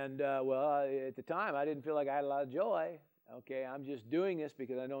 And, at the time, I didn't feel like I had a lot of joy. Okay, I'm just doing this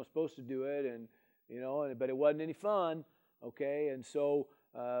because I know I'm supposed to do it, and but it wasn't any fun. Okay, and so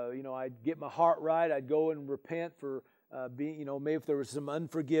I'd get my heart right. I'd go and repent for being, maybe if there was some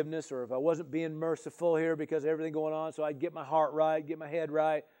unforgiveness or if I wasn't being merciful here because of everything going on. So I'd get my heart right, get my head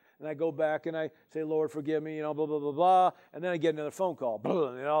right, and I go back and I say, Lord, forgive me, blah blah blah blah, and then I get another phone call,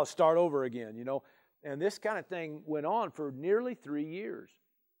 and I'll start over again, And this kind of thing went on for nearly 3 years,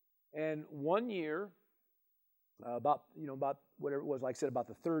 and 1 year. About whatever it was, like I said, about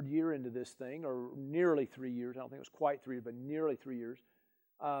the third year into this thing, or nearly 3 years. I don't think it was quite 3, but nearly 3 years.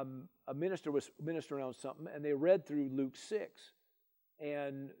 A minister was ministering on something, and they read through Luke 6.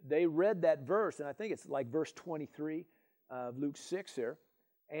 And they read that verse, and I think it's like verse 23 of Luke 6 there.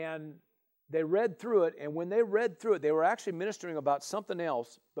 And they read through it, and when they read through it, they were actually ministering about something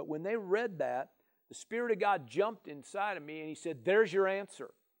else. But when they read that, the Spirit of God jumped inside of me, and He said, "There's your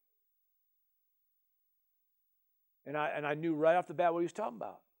answer." And I knew right off the bat what He was talking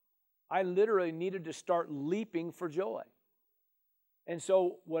about. I literally needed to start leaping for joy. And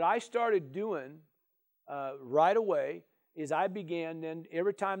so what I started doing right away is I began then,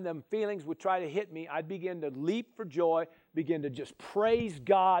 every time them feelings would try to hit me, I'd begin to leap for joy, begin to just praise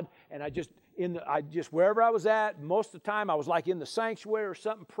God, and I just wherever I was at, most of the time I was like in the sanctuary or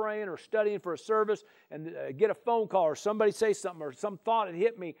something, praying or studying for a service, and get a phone call or somebody say something or some thought had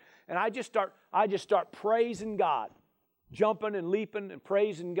hit me, and I just start praising God, jumping and leaping and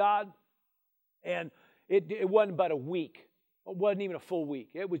praising God. And it wasn't but a week. It wasn't even a full week.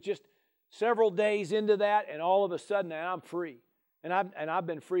 It was just several days into that, and all of a sudden I'm free. And I've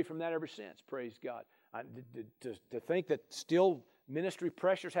been free from that ever since, praise God. To think that still ministry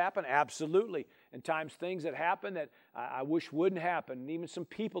pressures happen, absolutely. And times things that happen that I wish wouldn't happen, and even some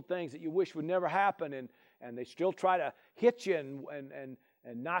people things that you wish would never happen, and they still try to hit you and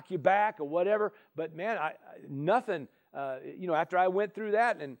knock you back or whatever. But man, nothing. After I went through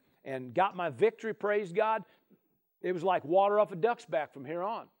that and got my victory, praise God, it was like water off a duck's back from here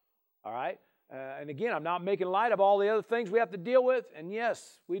on. All right. And again, I'm not making light of all the other things we have to deal with. And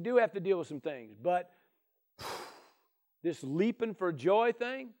yes, we do have to deal with some things. But this leaping for joy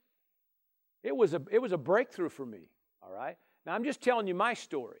thing, it was a breakthrough for me. All right. Now I'm just telling you my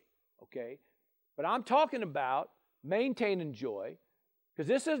story. Okay. But I'm talking about maintaining joy, because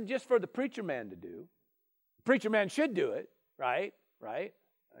this isn't just for the preacher man to do. The preacher man should do it, right? Right?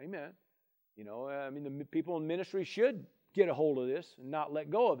 Amen. The people in ministry should get a hold of this and not let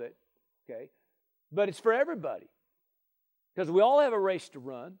go of it, okay? But it's for everybody, because we all have a race to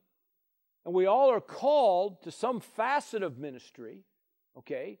run, and we all are called to some facet of ministry,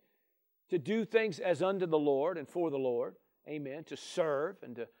 okay, to do things as unto the Lord and for the Lord, amen, to serve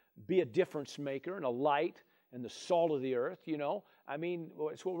and to be a difference maker and a light and the salt of the earth,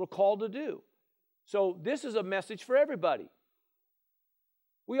 it's what we're called to do. So this is a message for everybody.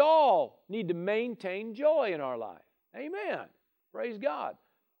 We all need to maintain joy in our life. Amen. Praise God.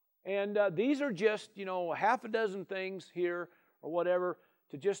 And these are just, half a dozen things here or whatever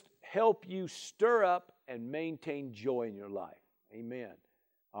to just help you stir up and maintain joy in your life. Amen.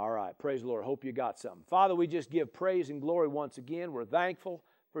 All right. Praise the Lord. Hope you got something. Father, we just give praise and glory once again. We're thankful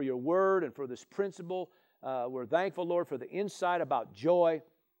for your word and for this principle. We're thankful, Lord, for the insight about joy.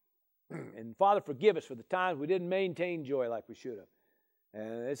 And Father, forgive us for the times we didn't maintain joy like we should have.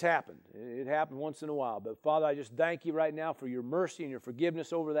 And it's happened. It happened once in a while. But Father, I just thank you right now for your mercy and your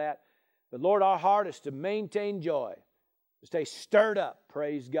forgiveness over that. But Lord, our heart is to maintain joy, to stay stirred up,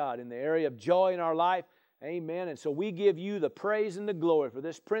 praise God, in the area of joy in our life. Amen. And so we give you the praise and the glory for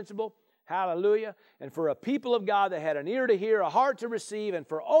this principle. Hallelujah. And for a people of God that had an ear to hear, a heart to receive, and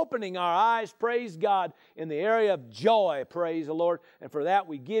for opening our eyes, praise God, in the area of joy, praise the Lord. And for that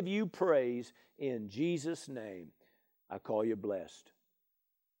we give you praise in Jesus' name. I call you blessed.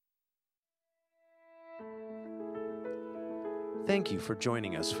 Thank you for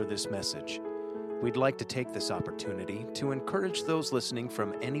joining us for this message. We'd like to take this opportunity to encourage those listening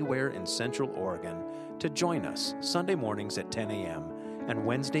from anywhere in Central Oregon to join us Sunday mornings at 10 a.m. and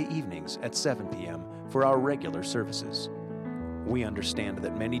Wednesday evenings at 7 p.m. for our regular services. We understand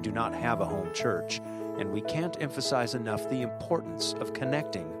that many do not have a home church, and we can't emphasize enough the importance of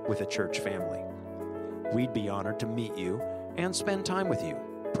connecting with a church family. We'd be honored to meet you and spend time with you,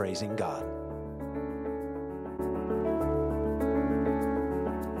 praising God.